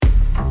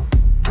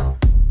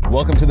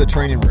Welcome to the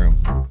Training Room.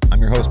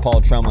 I'm your host, Paul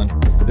Tremlin.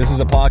 This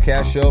is a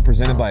podcast show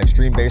presented by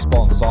Extreme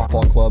Baseball and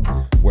Softball Club,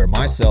 where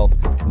myself,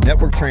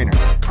 network trainers,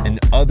 and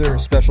other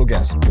special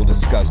guests will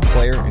discuss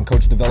player and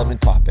coach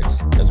development topics,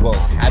 as well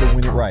as how to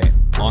win it right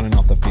on and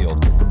off the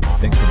field.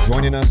 Thanks for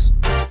joining us.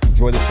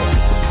 Enjoy the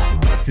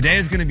show. Today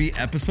is going to be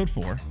episode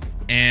 4,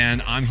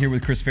 and I'm here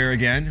with Chris Fair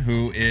again,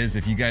 who is,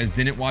 if you guys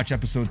didn't watch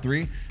episode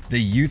 3, the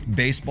youth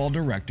baseball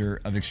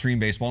director of Extreme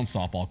Baseball and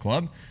Softball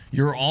Club.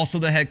 You're also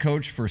the head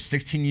coach for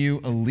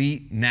 16U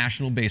Elite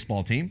National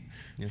Baseball Team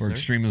for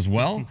Extreme as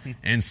well.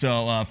 And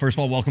so, first of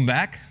all, welcome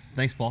back.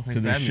 Thanks, Paul. Thanks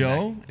to for the having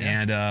show. me back.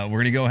 Yeah. And we're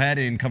going to go ahead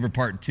and cover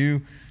part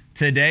 2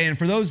 today. And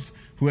for those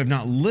who have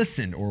not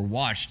listened or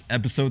watched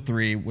episode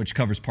 3, which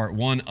covers part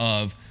 1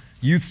 of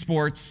youth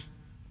sports,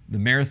 the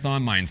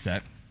marathon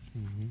mindset,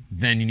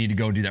 then you need to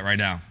go do that right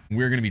now.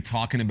 We're going to be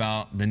talking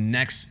about the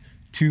next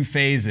 2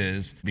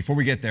 phases. Before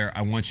we get there,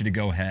 I want you to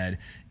go ahead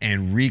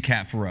and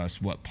recap for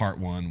us what part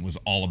 1 was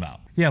all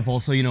about. Yeah, Paul.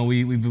 So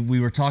we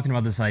were talking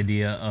about this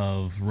idea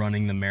of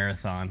running the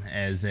marathon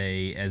as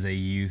a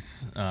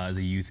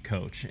youth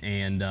coach,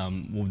 and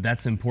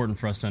that's important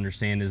for us to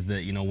understand is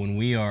that when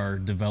we are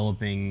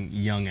developing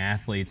young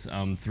athletes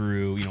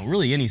through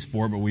really any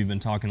sport, but we've been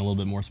talking a little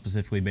bit more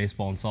specifically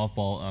baseball and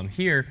softball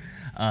here.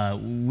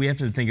 We have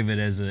to think of it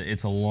as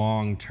it's a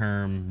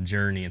long-term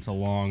journey. It's a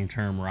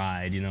long-term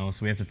ride.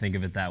 So we have to think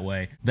of it that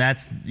way.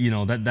 That's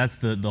that's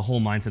the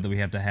whole mindset that we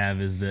have to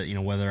have is that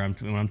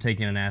when I'm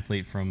taking an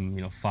athlete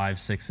from 5,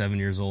 6, 7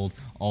 years old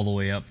all the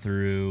way up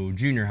through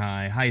junior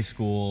high, high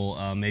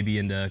school, maybe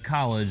into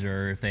college,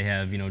 or if they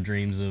have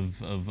dreams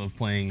of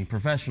playing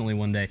professionally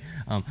one day,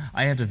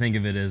 I have to think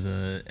of it as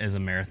a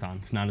marathon.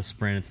 It's not a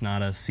sprint. It's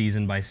not a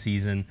season by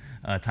season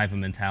type of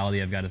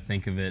mentality. I've got to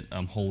think of it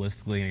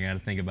holistically, and I got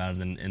to think about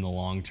it in the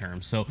long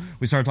term. So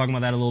we started talking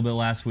about that a little bit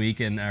last week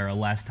or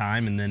last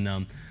time, and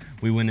then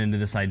we went into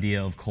this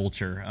idea of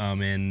culture.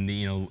 And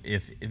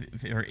if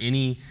or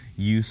any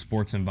youth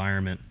sports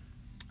environment,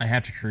 I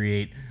have to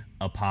create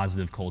a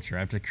positive culture.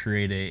 I have to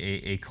create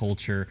a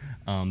culture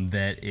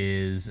that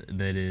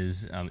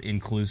is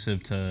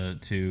inclusive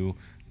to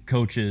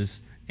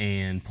coaches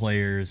and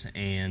players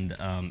and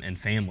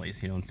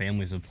families, and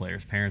families of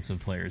players, parents of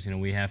players.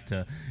 We have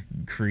to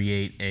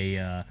create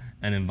an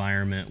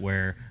environment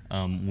where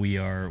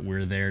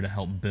we're there to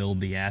help build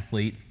the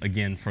athlete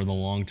again for the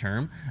long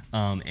term.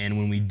 And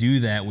when we do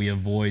that, we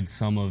avoid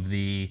some of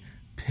the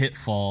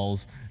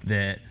pitfalls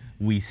that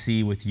we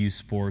see with youth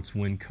sports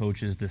when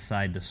coaches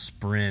decide to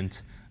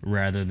sprint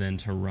rather than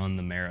to run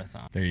the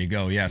marathon. There you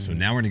go. Yeah. So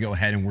now we're going to go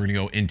ahead and we're going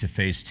to go into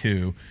phase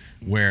 2,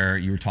 where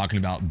you were talking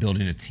about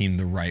building a team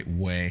the right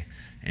way.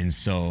 And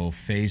so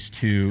phase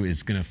 2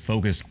 is going to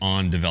focus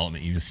on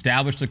development. You've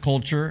established a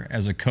culture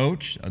as a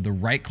coach, the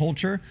right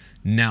culture.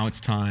 Now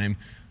it's time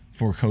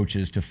for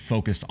coaches to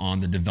focus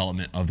on the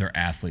development of their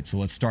athletes. So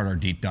let's start our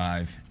deep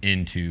dive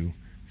into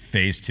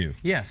phase 2.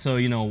 Yeah, so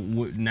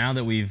now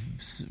that we've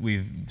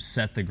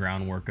set the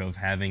groundwork of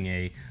having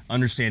a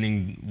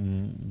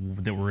understanding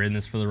that we're in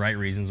this for the right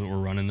reasons, that we're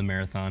running the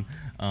marathon,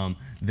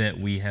 that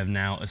we have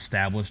now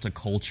established a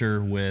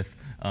culture with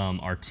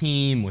our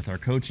team, with our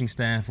coaching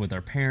staff, with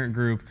our parent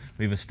group.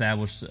 We've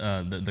established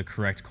the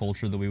correct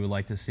culture that we would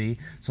like to see.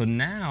 So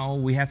now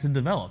we have to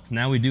develop.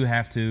 Now we do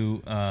have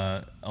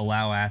to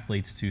allow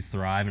athletes to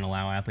thrive and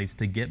allow athletes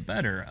to get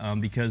better,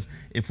 because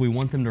if we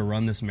want them to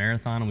run this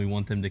marathon and we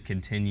want them to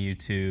continue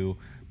to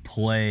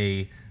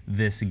play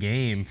this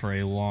game for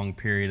a long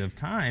period of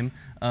time,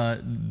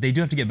 they do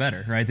have to get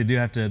better, right? They do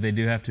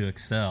have to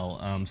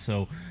excel.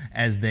 So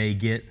as they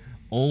get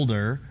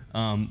older,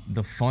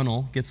 the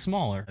funnel gets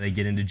smaller. They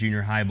get into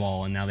junior high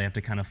ball, and now they have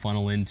to kind of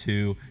funnel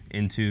into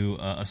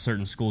a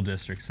certain school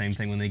district. Same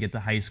thing when they get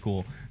to high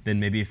school. Then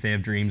maybe if they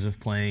have dreams of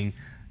playing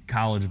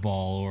college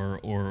ball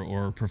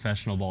or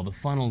professional ball, the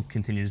funnel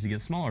continues to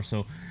get smaller.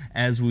 So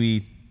as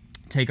we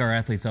take our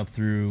athletes up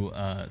through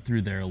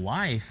their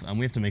life, we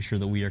have to make sure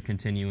that we are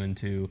continuing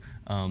to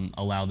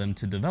allow them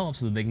to develop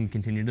so that they can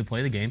continue to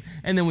play the game.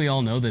 And then we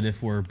all know that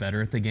if we're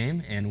better at the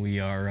game and we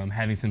are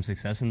having some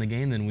success in the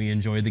game, then we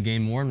enjoy the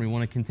game more and we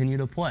want to continue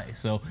to play.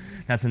 So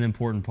that's an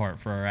important part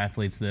for our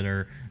athletes that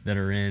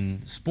are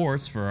in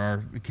sports. For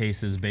our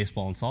cases,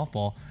 baseball and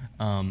softball.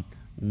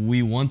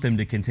 We want them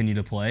to continue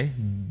to play,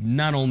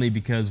 not only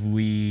because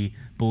we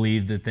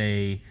believe that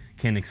they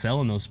can excel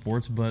in those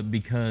sports, but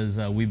because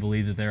we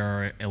believe that there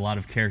are a lot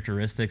of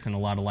characteristics and a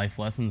lot of life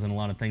lessons and a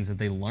lot of things that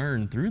they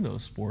learn through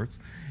those sports.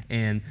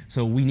 And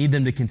so we need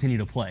them to continue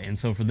to play. And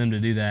so for them to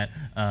do that,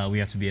 we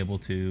have to be able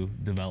to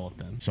develop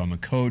them. So I'm a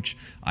coach.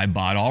 I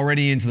bought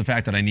already into the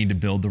fact that I need to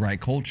build the right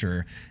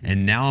culture.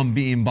 And now I'm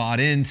being bought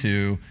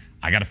into,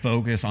 I got to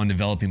focus on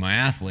developing my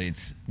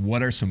athletes.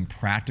 What are some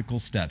practical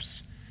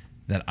steps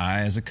that I,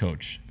 as a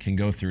coach, can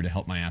go through to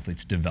help my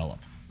athletes develop?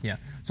 Yeah.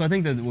 So I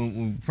think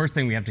that first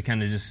thing we have to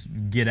kind of just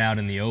get out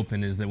in the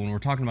open is that when we're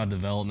talking about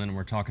development and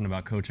we're talking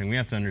about coaching, we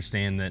have to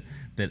understand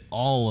that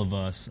all of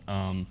us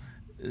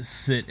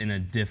sit in a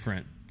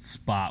different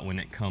spot when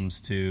it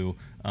comes to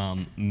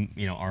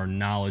our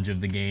knowledge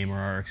of the game or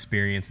our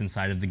experience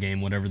inside of the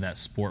game, whatever that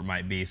sport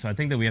might be. So I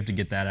think that we have to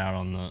get that out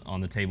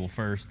on the table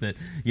first. That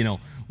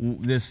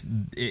this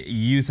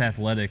youth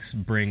athletics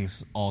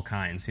brings all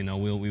kinds.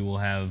 We will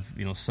have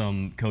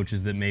some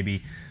coaches that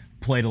maybe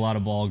played a lot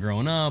of ball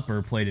growing up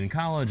or played in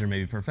college or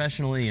maybe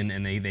professionally,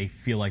 and they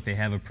feel like they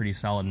have a pretty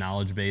solid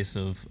knowledge base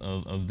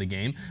of the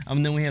game.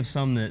 And then we have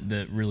some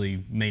that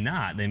really may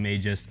not. They may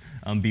just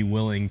be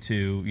willing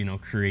to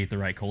create the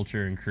right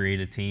culture and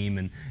create a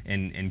team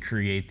and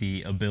create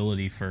the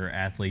ability for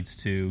athletes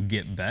to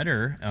get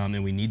better.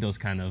 And we need those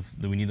kind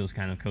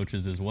of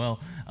coaches as well.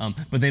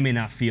 But they may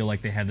not feel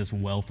like they have this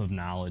wealth of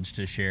knowledge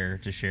to share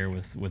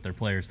with their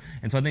players.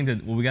 And so I think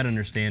that what we got to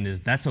understand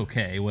is that's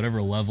okay.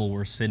 Whatever level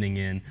we're sitting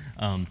in,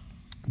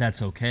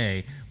 that's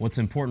okay. What's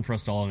important for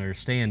us to all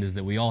understand is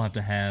that we all have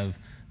to have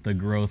the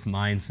growth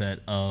mindset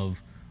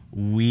of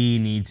we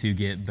need to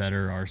get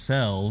better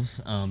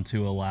ourselves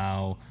to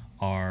allow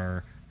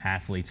our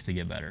athletes to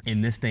get better.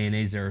 In this day and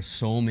age, there are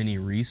so many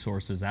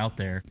resources out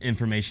there,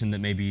 information that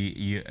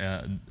maybe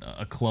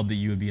a club that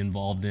you would be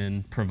involved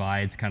in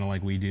provides, kind of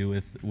like we do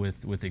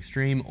with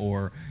Extreme,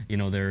 or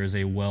there is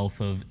a wealth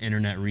of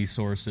internet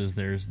resources.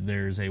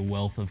 There's a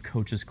wealth of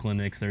coaches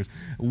clinics. There's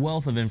a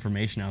wealth of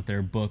information out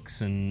there,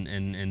 books and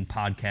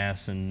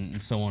podcasts and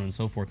so on and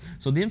so forth.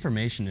 So the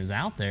information is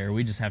out there.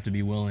 We just have to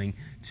be willing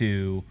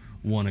to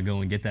want to go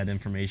and get that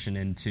information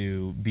and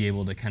to be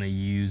able to kind of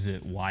use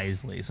it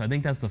wisely. So I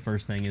think that's the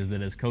first thing, is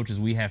that as coaches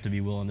we have to be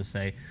willing to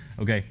say,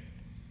 okay,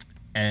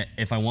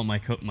 if I want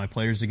my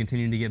players to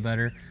continue to get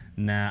better,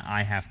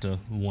 I have to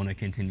want to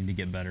continue to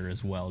get better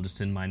as well, just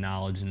in my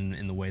knowledge and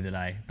in the way that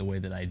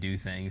I do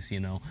things.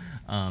 So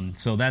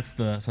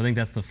I think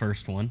that's the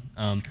first one.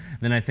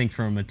 Then I think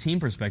from a team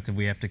perspective,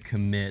 we have to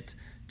commit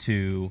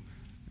to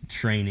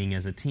training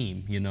as a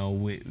team.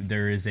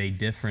 There is a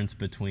difference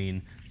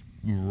between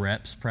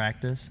reps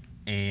practice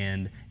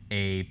and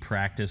a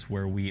practice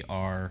where we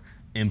are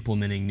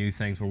implementing new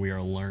things, where we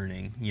are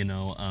learning,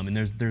 and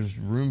there's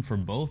room for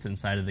both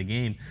inside of the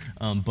game,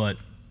 but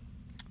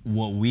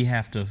what we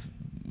have to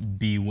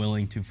be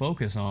willing to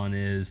focus on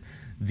is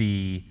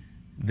the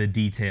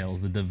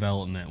details, the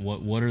development.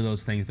 What are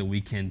those things that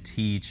we can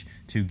teach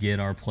to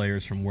get our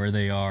players from where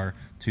they are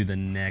to the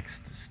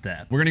next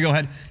step? We're going to go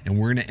ahead and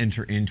we're going to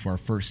enter into our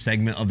first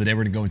segment of the day.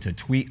 We're going to go into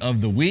Tweet of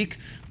the Week,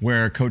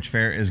 where Coach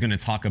Fair is going to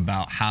talk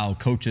about how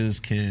coaches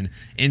can,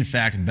 in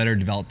fact, better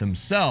develop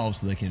themselves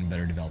so they can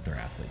better develop their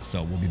athletes.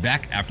 So we'll be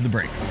back after the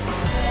break.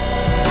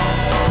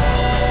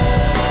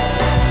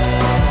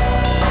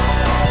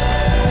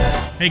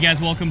 Hey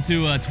guys, welcome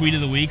to Tweet of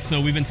the Week. So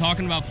we've been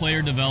talking about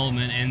player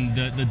development and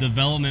the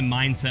development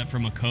mindset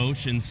from a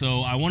coach, and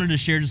so I wanted to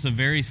share just a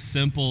very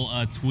simple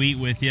tweet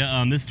with you.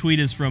 This tweet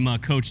is from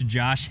Coach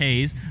Josh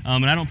Hayes,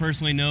 and I don't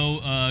personally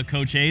know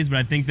Coach Hayes, but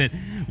I think that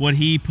what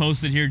he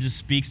posted here just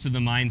speaks to the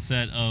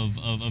mindset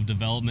of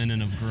development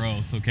and of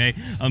growth, okay?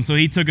 So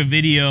he took a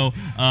video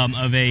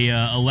of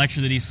a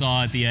lecture that he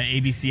saw at the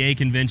ABCA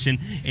convention,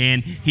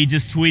 and he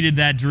just tweeted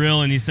that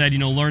drill, and he said,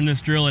 learn this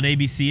drill at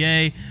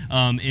ABCA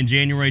in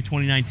January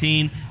 2019.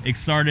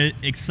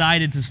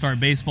 Excited to start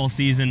baseball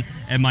season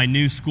at my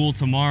new school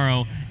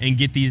tomorrow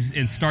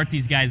and start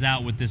these guys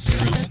out with this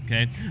drill.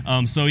 Okay,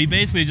 so he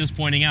basically is just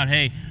pointing out,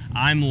 hey,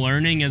 I'm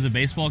learning as a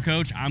baseball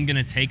coach. I'm going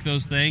to take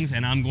those things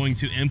and I'm going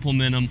to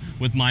implement them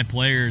with my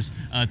players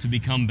to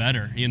become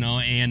better.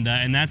 And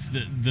that's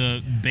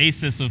the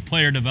basis of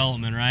player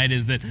development, right?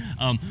 Is that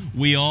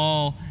we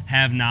all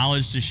have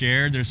knowledge to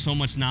share. There's so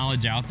much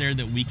knowledge out there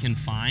that we can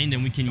find,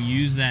 and we can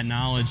use that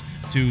knowledge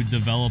to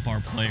develop our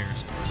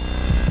players.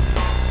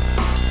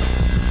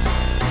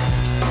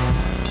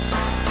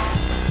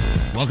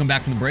 Welcome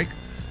back from the break.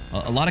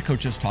 A lot of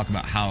coaches talk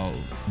about how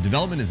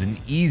development is an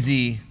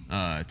easy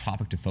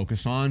topic to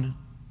focus on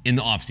in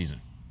the off season,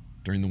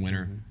 during the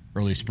winter,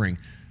 early spring.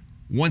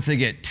 Once they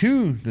get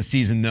to the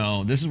season,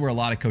 though, this is where a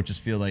lot of coaches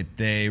feel like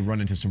they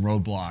run into some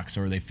roadblocks,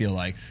 or they feel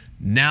like,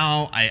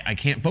 now I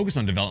can't focus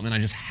on development, I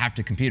just have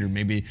to compete. Or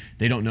maybe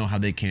they don't know how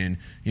they can,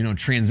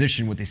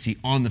 transition what they see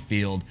on the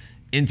field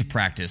into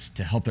practice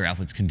to help their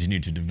athletes continue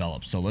to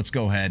develop. So let's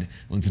go ahead,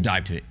 let's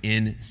dive to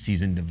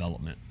in-season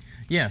development.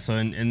 Yeah, so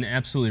and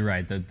absolutely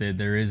right that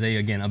there is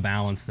a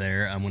balance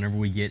there. Whenever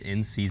we get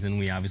in season,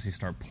 we obviously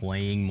start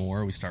playing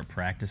more, we start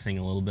practicing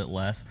a little bit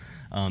less,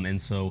 and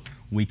so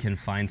we can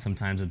find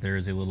sometimes that there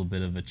is a little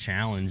bit of a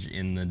challenge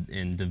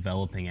in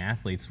developing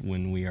athletes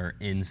when we are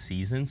in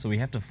season. So we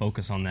have to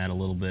focus on that a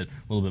little bit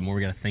more.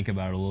 We got to think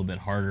about it a little bit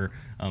harder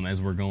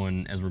as we're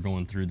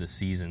going through the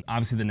season.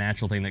 Obviously, the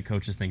natural thing that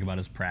coaches think about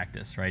is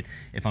practice, right?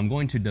 If I'm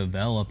going to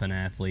develop an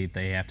athlete,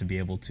 they have to be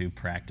able to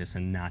practice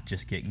and not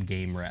just get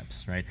game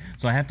reps, right?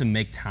 So I have to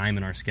make time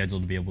in our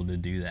schedule to be able to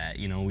do that.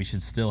 We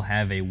should still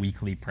have a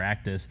weekly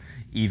practice,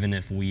 even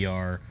if we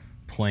are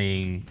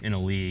playing in a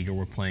league or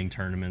we're playing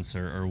tournaments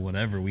or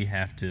whatever. We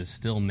have to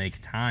still make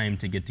time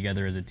to get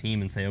together as a team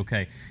and say,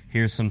 okay,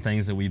 here's some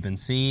things that we've been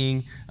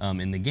seeing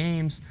in the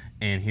games,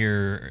 and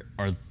here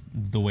are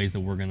the ways that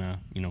we're gonna,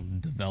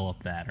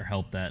 develop that or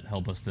help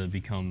us to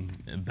become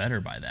better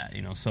by that,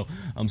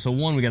 So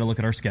one, we got to look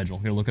at our schedule.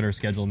 We got to look at our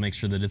schedule and make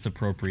sure that it's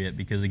appropriate,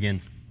 because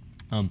again,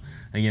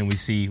 we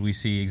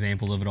see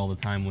examples of it all the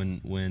time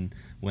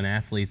when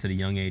athletes at a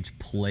young age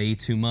play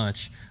too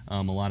much.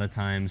 A lot of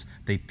times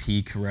they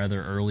peak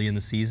rather early in the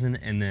season,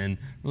 and then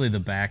really the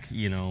back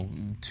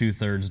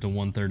 2/3 to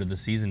 1/3 of the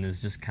season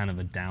is just kind of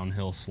a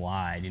downhill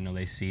slide.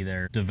 They see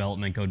their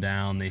development go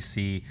down, they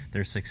see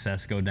their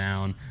success go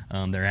down,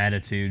 their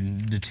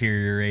attitude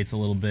deteriorates a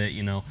little bit.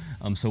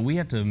 So we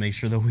have to make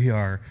sure that we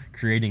are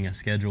creating a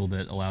schedule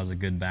that allows a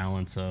good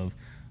balance of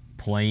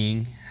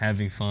playing,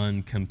 having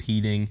fun,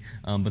 competing,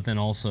 but then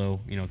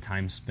also,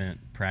 time spent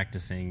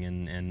practicing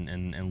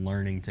and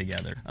learning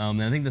together.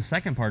 And I think the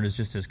second part is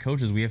just as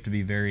coaches, we have to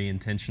be very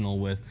intentional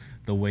with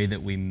the way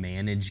that we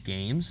manage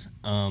games.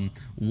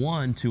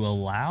 One, to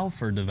allow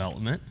for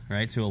development,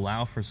 right? To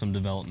allow for some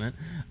development.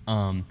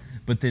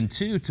 But then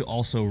two, to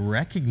also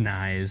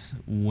recognize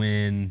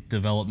when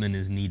development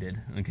is needed.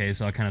 Okay,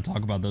 so I'll kind of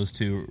talk about those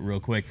two real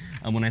quick.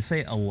 When I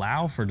say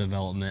allow for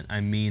development,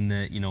 I mean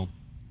that,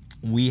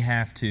 we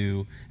have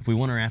to, if we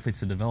want our athletes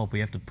to develop, we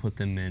have to put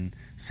them in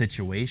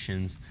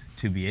situations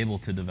to be able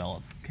to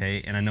develop,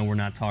 okay? And I know we're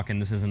not talking,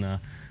 this isn't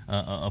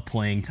a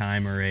playing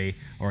time or a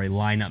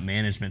lineup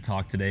management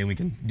talk today, and we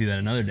can do that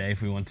another day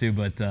if we want to,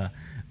 but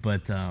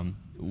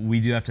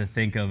we do have to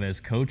think of, as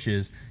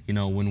coaches,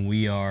 when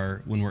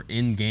we're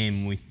in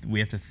game, we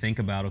have to think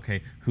about,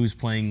 okay, who's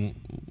playing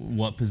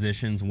what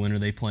positions, when are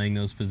they playing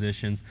those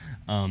positions,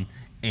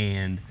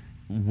 and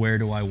where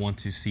do I want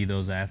to see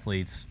those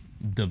athletes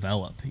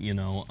develop,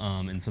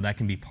 and so that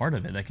can be part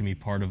of it. That can be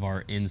part of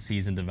our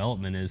in-season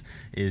development is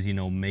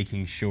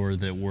making sure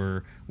that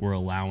we're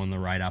allowing the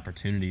right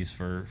opportunities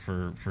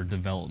for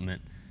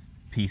development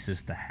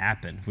pieces to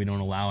happen. If we don't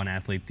allow an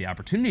athlete the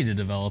opportunity to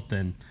develop,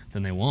 then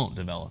they won't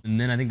develop. And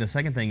then I think the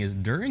second thing is,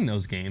 during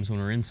those games, when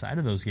we're inside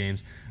of those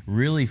games,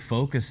 really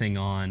focusing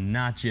on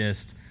not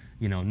just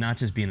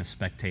being a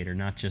spectator,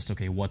 not just,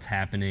 okay, what's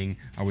happening,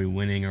 are we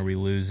winning, are we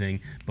losing,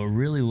 but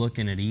really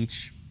looking at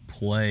each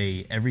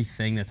play,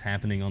 everything that's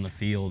happening on the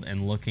field,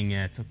 and looking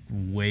at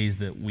ways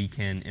that we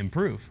can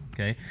improve,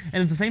 okay?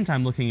 And at the same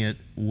time, looking at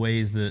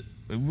things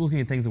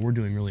that we're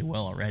doing really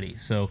well already.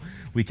 So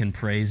we can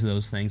praise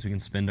those things. We can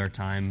spend our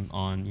time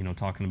on,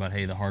 talking about,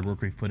 hey, the hard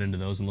work we've put into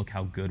those, and look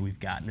how good we've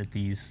gotten at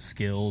these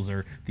skills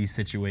or these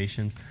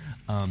situations.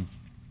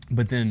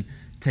 But then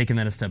taking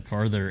that a step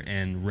further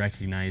and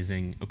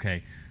recognizing,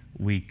 okay,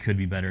 we could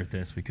be better at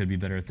this. We could be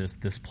better at this.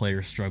 This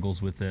player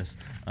struggles with this.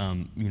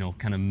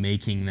 Kind of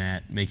making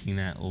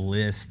that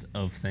list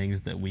of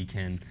things that we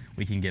can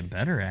get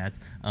better at,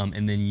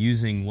 and then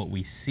using what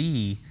we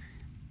see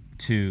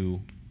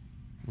to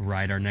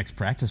write our next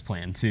practice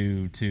plan.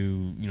 To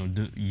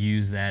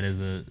use that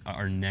as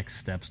our next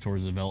steps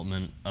towards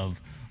development of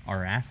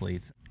our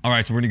athletes. All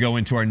right, so we're going to go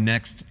into our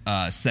next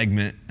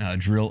segment,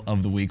 drill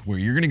of the week, where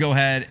you're going to go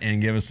ahead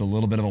and give us a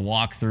little bit of a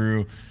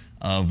walkthrough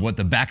of what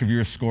the back of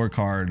your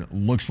scorecard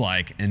looks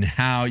like, and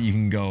how you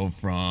can go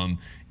from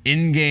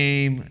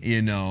in-game,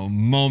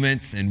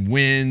 moments and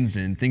wins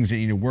and things that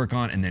you need to work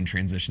on, and then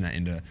transition that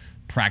into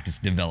practice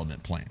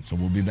development plans. So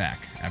we'll be back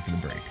after the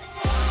break.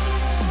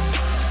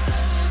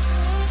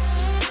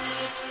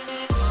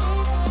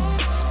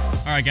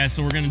 All right, guys,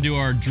 so we're going to do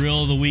our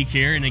drill of the week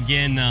here. And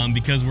again,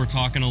 because we're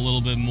talking a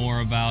little bit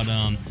more about,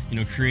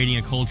 creating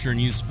a culture in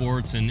youth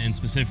sports, and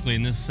specifically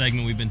in this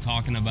segment, we've been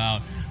talking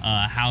about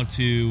how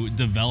to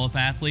develop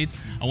athletes.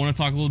 I want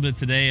to talk a little bit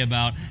today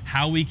about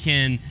how we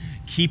can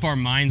keep our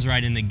minds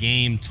right in the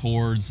game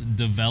towards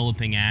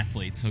developing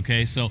athletes,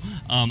 okay? So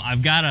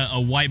I've got a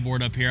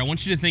whiteboard up here. I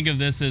want you to think of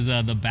this as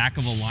the back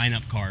of a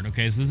lineup card,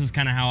 okay? So this is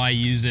kind of how I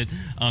use it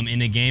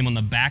in a game. On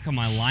the back of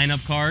my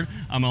lineup card,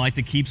 I like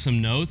to keep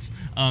some notes,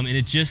 and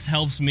it just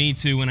helps me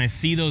to, when I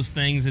see those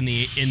things in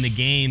the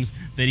games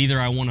that either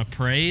I want to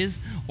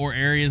praise or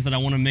areas that I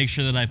want to make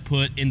sure that I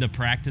put into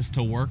practice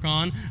to work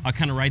on, I'll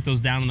kind of write those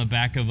down on the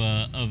back of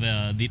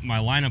my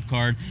lineup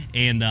card,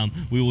 and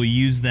we will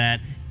use that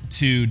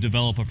to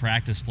develop a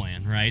practice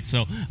plan, right?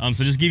 So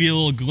just give you a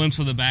little glimpse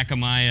of the back of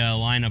my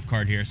lineup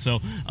card here. So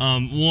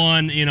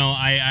one,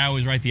 I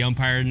always write the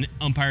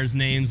umpires'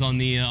 names on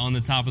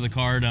the top of the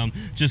card.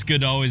 Just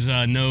good to always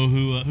know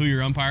who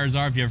your umpires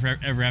are if you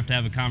ever have to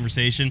have a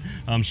conversation.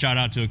 Shout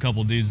out to a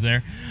couple dudes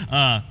there.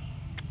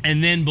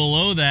 And then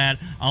below that,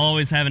 I'll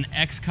always have an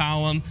X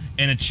column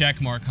and a check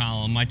mark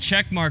column. My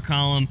check mark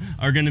column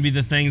are going to be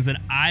the things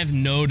that I've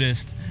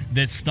noticed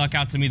that stuck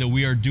out to me that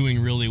we are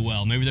doing really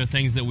well. Maybe they're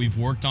things that we've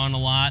worked on a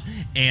lot,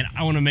 and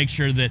I want to make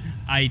sure that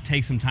I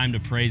take some time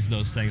to praise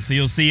those things. So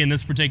you'll see in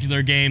this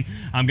particular game,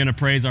 I'm going to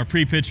praise our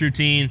pre-pitch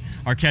routine,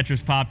 our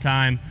catcher's pop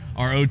time,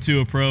 our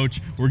 0-2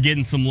 approach. We're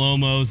getting some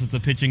Lomos. It's a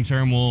pitching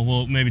term.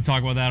 We'll maybe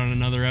talk about that on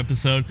another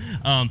episode.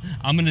 I'm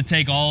going to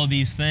take all of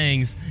these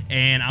things,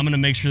 and I'm going to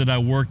make sure that I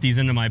work these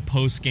into my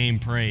post-game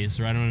praise,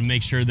 right? I'm going to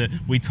make sure that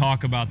we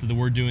talk about that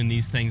we're doing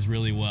these things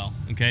really well,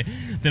 okay?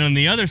 Then on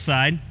the other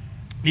side,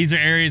 these are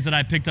areas that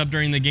I picked up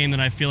during the game that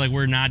I feel like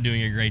we're not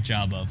doing a great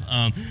job of.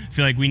 I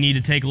feel like we need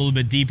to take a little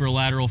bit deeper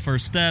lateral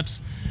first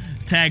steps.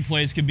 Tag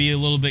plays could be a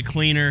little bit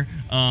cleaner.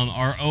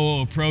 Our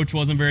OO approach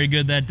wasn't very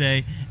good that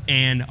day,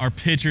 and our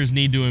pitchers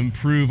need to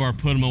improve our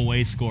put them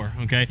away score,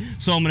 okay?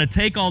 So I'm going to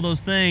take all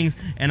those things,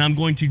 and I'm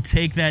going to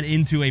take that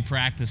into a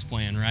practice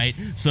plan, right?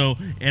 So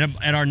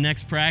at our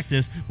next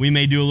practice, we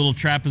may do a little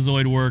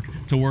trapezoid work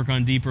to work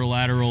on deeper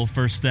lateral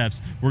first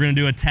steps. We're going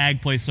to do a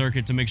tag play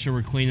circuit to make sure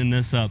we're cleaning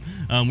this up.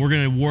 We're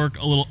going to work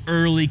a little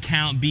early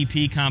count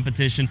BP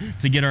competition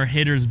to get our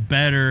hitters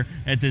better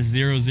at this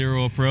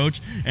 0-0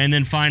 approach. And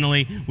then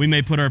finally, we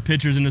may put our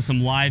pitchers into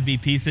some live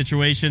BP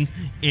situations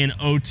in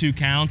 0-2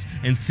 counts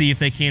and see if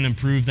they can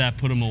improve that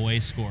put them away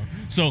score.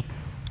 So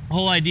the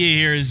whole idea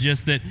here is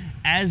just that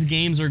as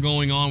games are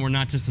going on, we're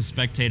not just a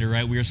spectator,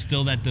 right? We are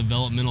still that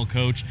developmental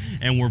coach,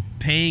 and we're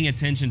paying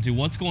attention to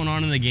what's going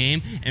on in the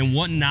game and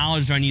what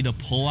knowledge do I need to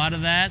pull out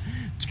of that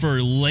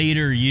for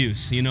later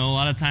use. You know, a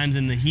lot of times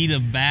in the heat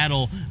of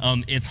battle,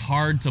 it's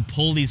hard to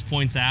pull these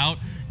points out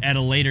at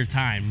a later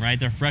time, right?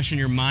 They're fresh in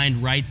your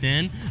mind right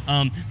then.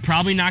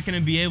 Probably not going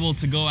to be able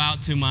to go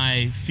out to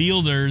my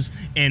fielders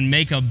and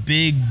make a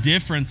big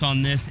difference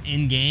on this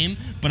in game,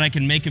 but I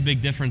can make a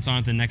big difference on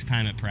it the next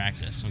time at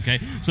practice, okay?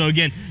 So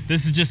again,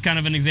 this is just kind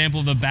of an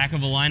example of the back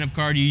of a lineup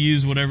card. You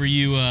use whatever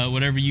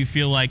you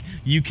feel like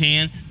you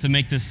can to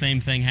make this same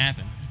thing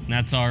happen. And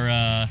that's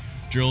our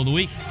drill of the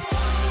week.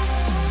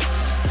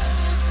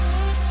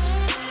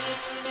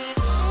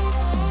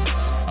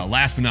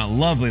 Last but not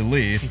lovely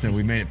least,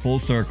 we made it full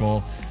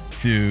circle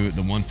to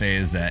the one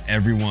phase that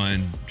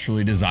everyone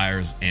truly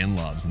desires and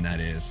loves, and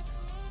that is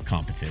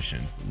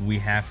competition. We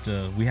have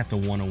to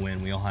want to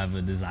win. We all have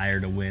a desire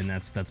to win.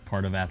 That's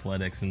part of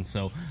athletics, and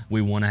so we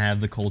want to have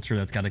the culture.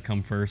 That's got to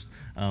come first.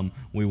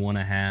 We want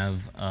to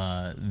have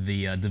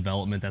the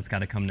development. That's got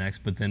to come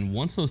next. But then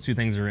once those two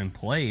things are in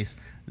place,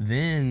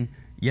 then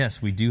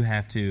yes, we do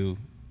have to,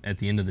 at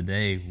the end of the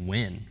day,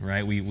 win,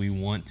 right? We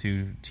want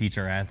to teach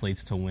our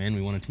athletes to win.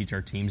 We want to teach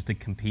our teams to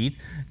compete,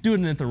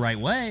 doing it the right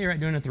way, right?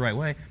 Doing it the right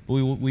way. But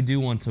we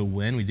do want to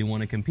win. We do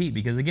want to compete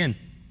because, again,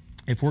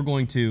 if we're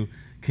going to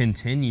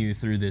continue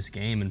through this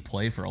game and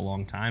play for a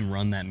long time,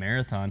 run that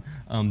marathon,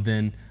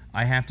 then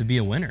I have to be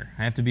a winner.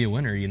 I have to be a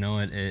winner. You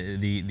know,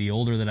 the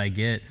older that I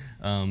get,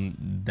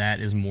 that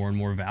is more and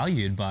more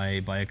valued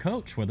by a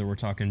coach. Whether we're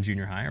talking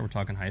junior high, or we're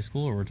talking high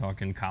school, or we're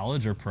talking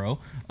college or pro,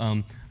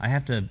 I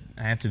have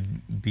to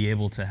be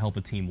able to help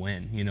a team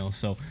win. You know,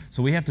 so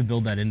we have to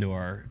build that into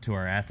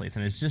our athletes,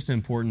 and it's just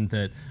important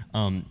that.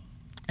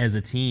 As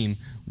a team,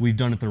 we've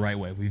done it the right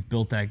way. We've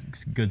built that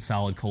good,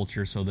 solid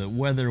culture so that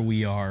whether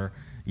we are,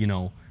 you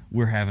know,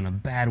 we're having a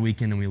bad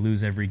weekend and we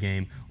lose every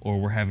game,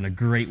 or we're having a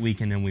great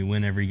weekend and we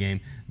win every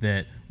game,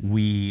 that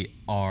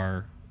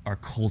our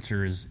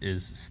culture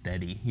is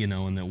steady, you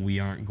know, and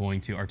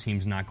that our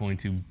team's not going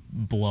to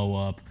blow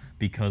up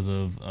because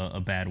of a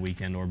bad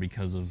weekend or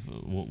because of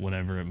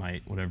whatever it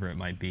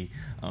might be.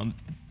 I'm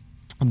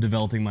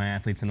developing my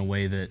athletes in a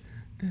way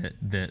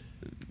that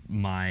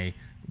my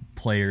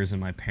players and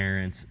my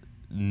parents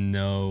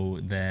know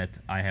that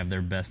I have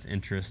their best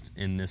interest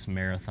in this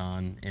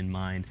marathon in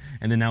mind.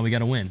 And then now we got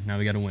to win.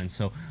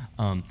 So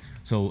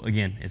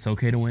again, it's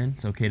okay to win.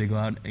 It's okay to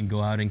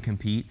go out and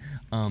compete.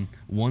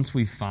 Once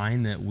we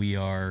find that we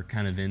are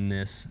kind of in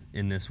this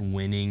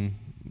winning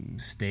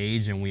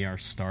stage and we are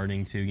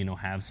starting to, you know,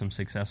 have some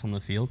success on the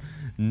field,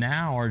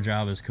 now our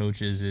job as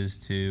coaches is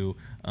to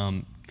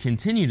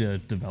continue to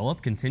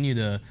develop, continue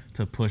to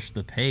push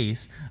the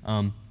pace.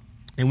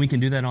 And we can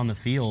do that on the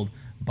field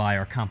by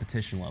our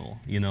competition level.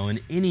 You know, in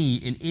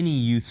any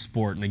youth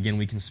sport, and again,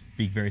 we can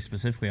speak very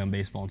specifically on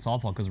baseball and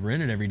softball because we're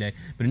in it every day,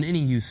 but in any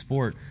youth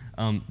sport,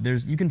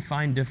 you can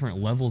find different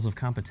levels of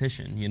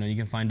competition. You know, you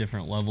can find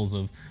different levels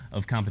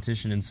of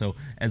competition. And so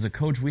as a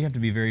coach, we have to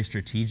be very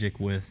strategic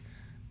with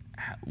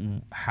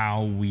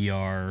how we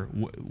are,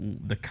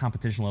 the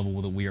competition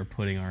level that we are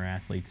putting our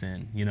athletes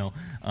in. You know,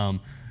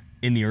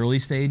 in the early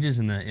stages,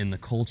 in the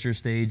culture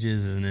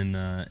stages, and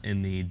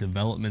in the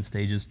development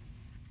stages,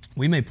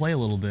 we may play a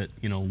little bit,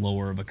 you know,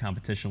 lower of a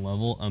competition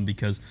level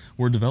because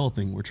we're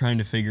developing. We're trying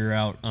to figure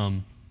out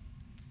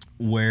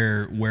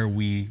where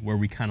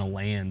we kind of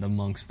land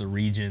amongst the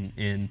region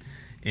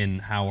in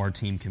how our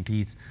team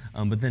competes.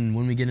 But then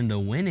when we get into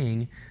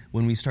winning,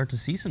 when we start to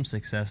see some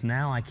success,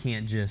 now I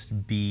can't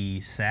just be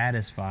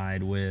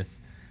satisfied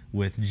with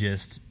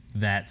just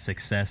that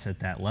success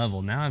at that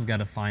level. Now I've got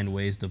to find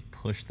ways to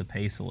push the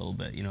pace a little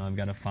bit. You know, I've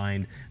got to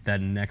find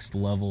that next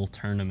level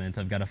tournament.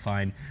 I've got to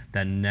find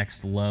that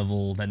next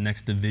level, that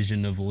next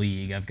division of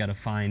league. I've got to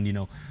find, you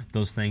know,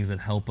 those things that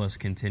help us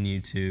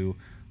continue to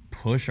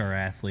push our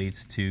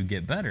athletes to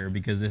get better,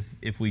 because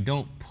if we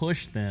don't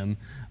push them,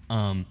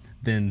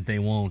 then they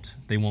won't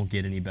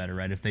get any better,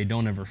 right? If they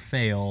don't ever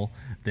fail,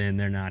 then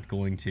they're not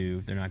going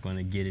to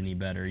get any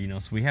better, you know.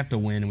 So we have to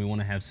win and we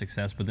want to have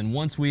success. But then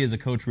once we as a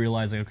coach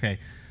realize, like, okay,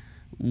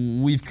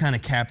 we've kind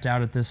of capped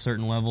out at this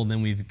certain level,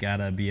 then we've got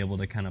to be able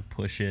to kind of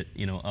push it,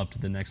 you know, up to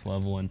the next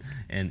level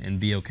and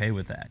be okay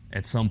with that.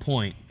 At some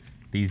point,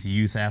 these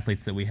youth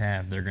athletes that we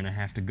have, they're going to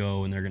have to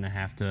go and they're going to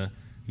have to,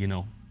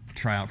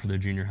 try out for their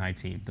junior high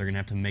team. They're going to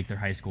have to make their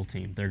high school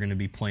team. They're going to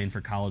be playing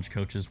for college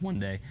coaches one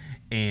day.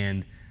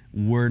 And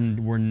we're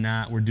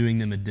doing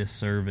them a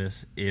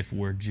disservice if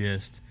we're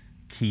just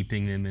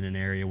keeping them in an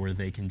area where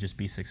they can just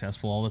be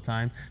successful all the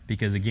time.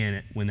 Because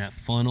again, when that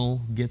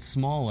funnel gets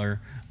smaller,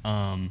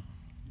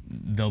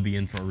 they'll be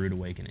in for a rude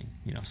awakening.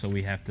 So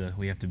we have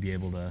to be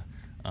able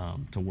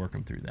to work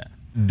them through that.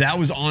 That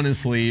was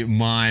honestly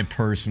my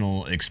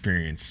personal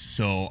experience.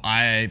 So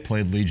I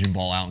played Legion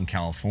ball out in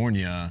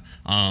California.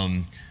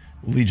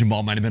 Legion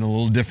ball might have been a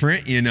little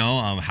different,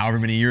 however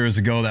many years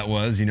ago that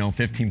was,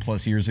 15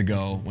 plus years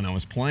ago when I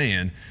was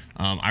playing.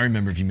 I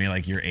remember if you made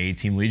like your A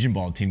team Legion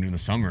ball team in the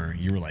summer,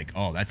 you were like,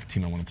 oh, that's the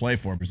team I want to play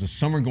for. It was the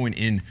summer going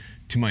in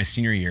to my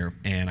senior year,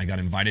 and I got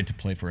invited to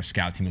play for a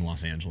scout team in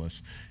Los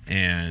Angeles.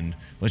 And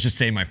let's just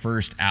say my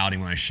first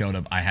outing when I showed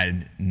up, I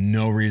had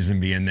no reason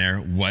being there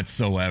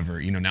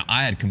whatsoever. Now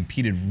I had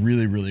competed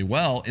really, really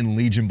well in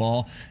Legion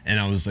ball, and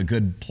I was a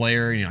good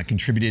player. I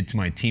contributed to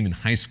my team in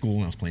high school,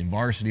 and I was playing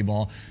varsity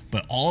ball.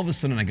 But all of a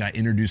sudden, I got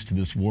introduced to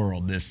this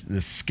world, this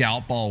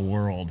scout ball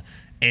world,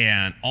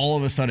 and all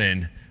of a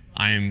sudden,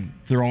 I'm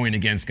throwing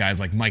against guys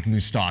like Mike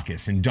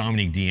Moustakis and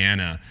Dominic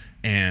Deanna,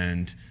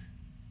 and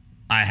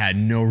I had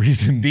no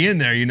reason being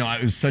there.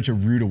 It was such a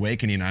rude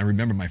awakening. I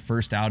remember my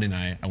first outing,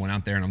 I went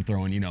out there and I'm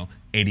throwing,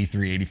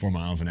 83, 84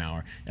 miles an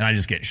hour, and I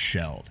just get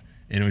shelled.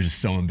 And it was just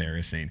so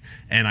embarrassing.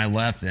 And I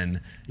left,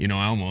 and,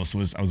 I was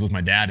with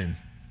my dad, and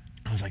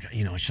I was like,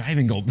 should I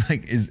even go,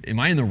 am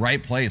I in the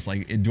right place?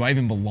 Like, do I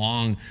even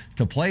belong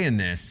to play in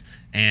this?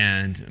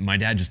 And my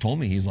dad just told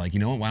me, he's like,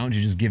 why don't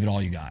you just give it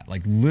all you got?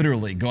 Like,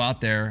 literally go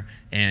out there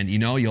and,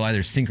 you'll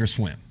either sink or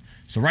swim.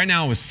 So right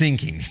now I was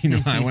sinking.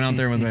 I went out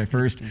there with my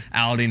first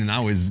outing and I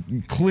was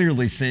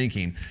clearly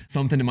sinking.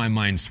 Something in my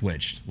mind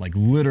switched, like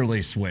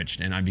literally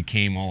switched, and I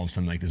became all of a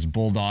sudden like this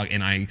bulldog.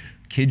 And I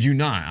kid you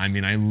not, I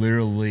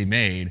literally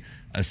made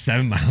a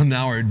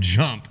 7-mile-an-hour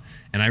jump.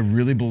 And I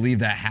really believe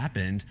that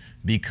happened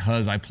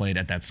because I played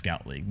at that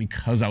scout league,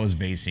 because I was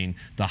facing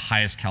the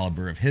highest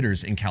caliber of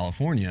hitters in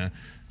California.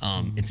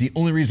 It's the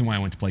only reason why I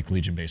went to play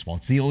collegiate baseball.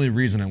 It's the only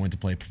reason I went to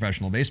play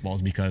professional baseball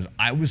is because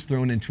I was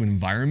thrown into an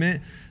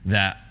environment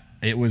that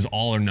it was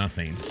all or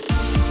nothing.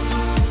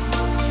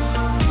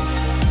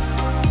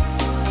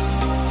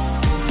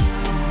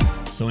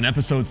 So in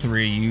episode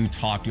 3, you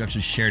actually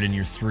shared in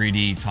your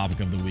 3D topic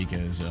of the week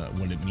as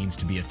what it means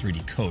to be a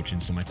 3D coach.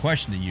 And so my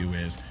question to you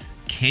is,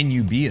 can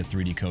you be a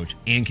 3D coach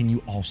and can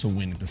you also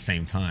win at the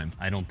same time?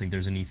 I don't think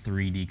there's any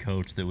 3D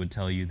coach that would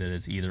tell you that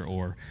it's either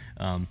or.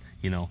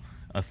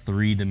 A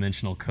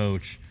three-dimensional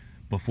coach,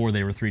 before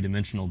they were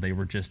three-dimensional, they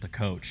were just a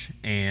coach.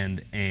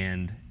 And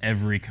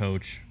every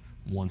coach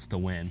wants to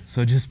win.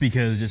 So just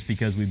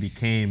because we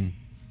became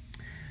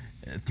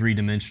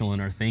three-dimensional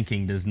in our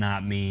thinking does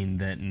not mean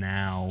that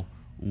now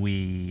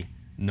we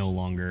no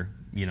longer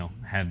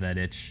have that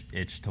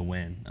itch to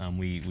win.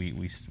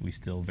 We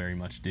still very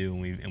much do,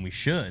 and we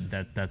should.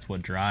 That's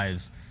what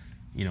drives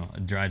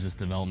this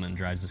development,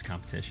 drives this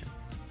competition.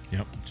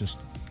 Yep, just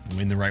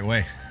win the right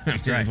way.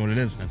 That's right. That's what it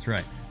is. That's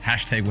right.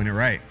 Hashtag win it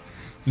right.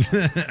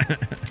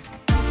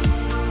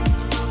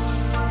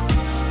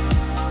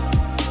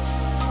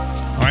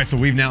 All right, so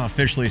we've now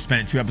officially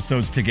spent 2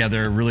 episodes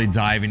together really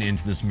diving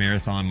into this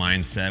marathon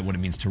mindset, what it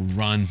means to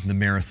run the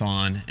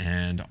marathon,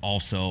 and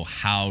also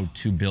how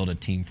to build a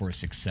team for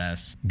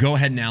success. Go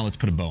ahead now, let's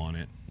put a bow on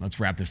it.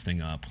 Let's wrap this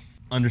thing up.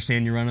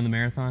 Understand you're running the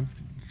marathon,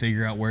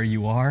 figure out where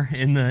you are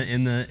in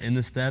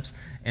the steps,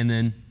 and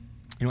then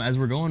as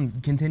we're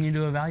going, continue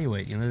to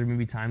evaluate. There may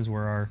be times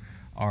where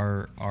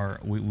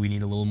we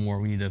need a little more.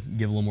 We need to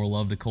give a little more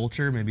love to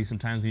culture. Maybe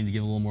sometimes we need to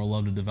give a little more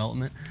love to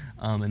development.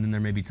 And then there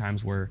may be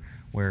times where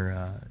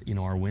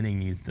our winning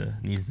needs to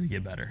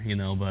get better.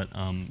 But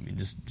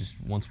just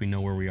once we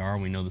know where we are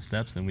and we know the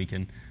steps, then we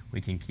can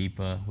keep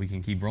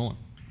rolling.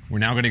 We're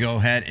now going to go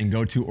ahead and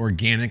go to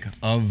organic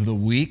of the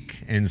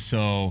week. And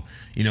so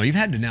you've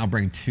had to now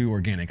bring 2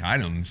 organic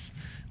items.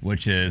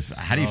 Which is,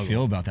 how do you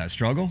feel about that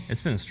struggle?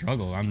 It's been a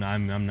struggle. I'm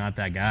not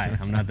that guy.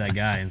 I'm not that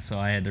guy, and so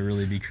I had to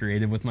really be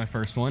creative with my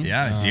first one.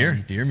 Yeah,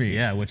 dear me.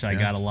 Yeah, which I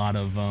got a lot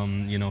of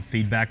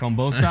feedback on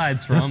both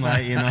sides from.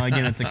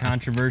 Again, it's a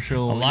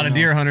controversial. A lot of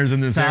deer hunters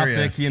in this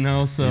topic,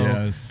 area. So.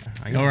 Yes.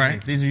 All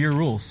right. These are your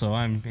rules, so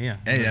Hey,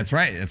 that's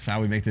right. That's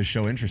how we make this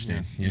show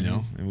interesting,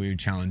 And we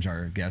challenge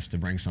our guests to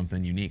bring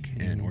something unique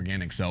and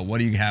organic. So what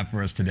do you have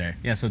for us today?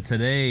 Yeah, so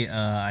today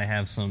I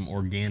have some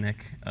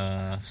organic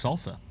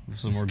salsa,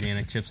 some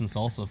organic chips and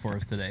salsa for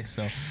us today.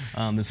 So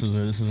this is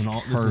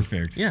an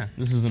perfect.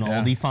 This is an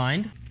Aldi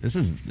find. This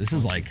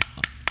is like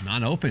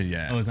not open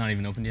yet. Oh, it's not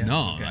even open yet?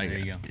 No. Okay, there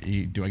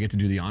you go. Do I get to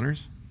do the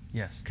honors?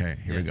 Yes. Okay,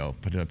 here we go.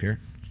 Put it up here.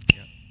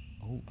 Yep.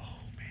 Oh.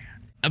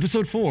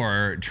 Episode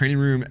 4, Training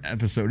Room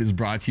episode, is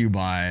brought to you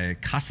by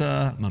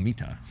Casa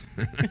Mamita,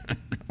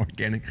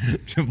 organic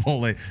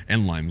chipotle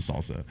and lime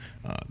salsa.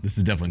 This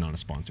is definitely not a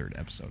sponsored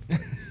episode,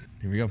 but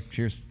here we go.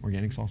 Cheers,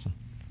 organic salsa.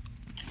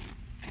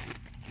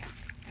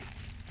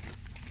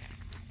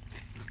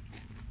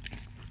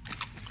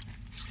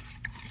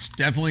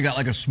 Definitely got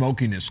like a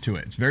smokiness to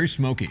it. It's very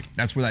smoky.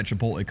 That's where that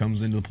chipotle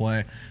comes into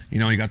play. You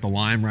know, you got the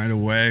lime right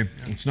away.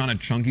 It's not a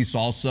chunky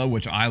salsa,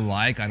 which I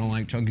like. I don't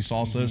like chunky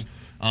salsas.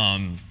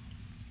 Yeah,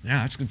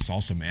 that's good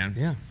salsa, man.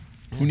 Yeah.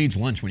 Who needs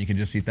lunch when you can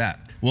just eat that?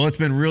 Well, it's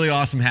been really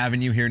awesome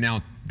having you here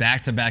now,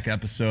 back-to-back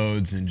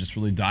episodes, and just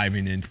really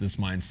diving into this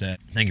mindset.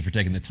 Thank you for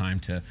taking the time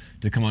to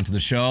come onto the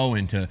show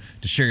and to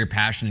share your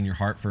passion and your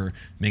heart for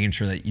making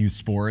sure that youth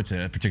sports,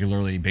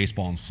 particularly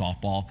baseball and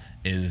softball,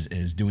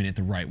 is doing it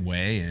the right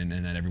way, and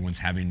that everyone's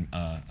having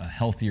a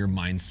healthier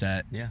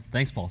mindset. Yeah,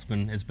 thanks, Paul.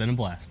 It's been a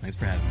blast. Thanks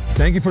for having me.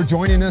 Thank you for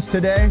joining us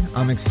today.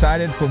 I'm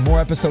excited for more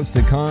episodes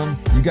to come.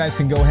 You guys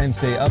can go ahead and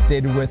stay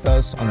updated with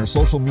us on our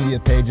social media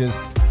pages,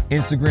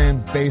 Instagram,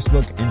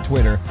 Facebook, and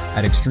Twitter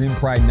at Extreme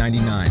Pride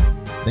 99.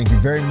 Thank you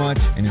very much,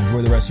 and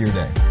enjoy the rest of your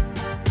day.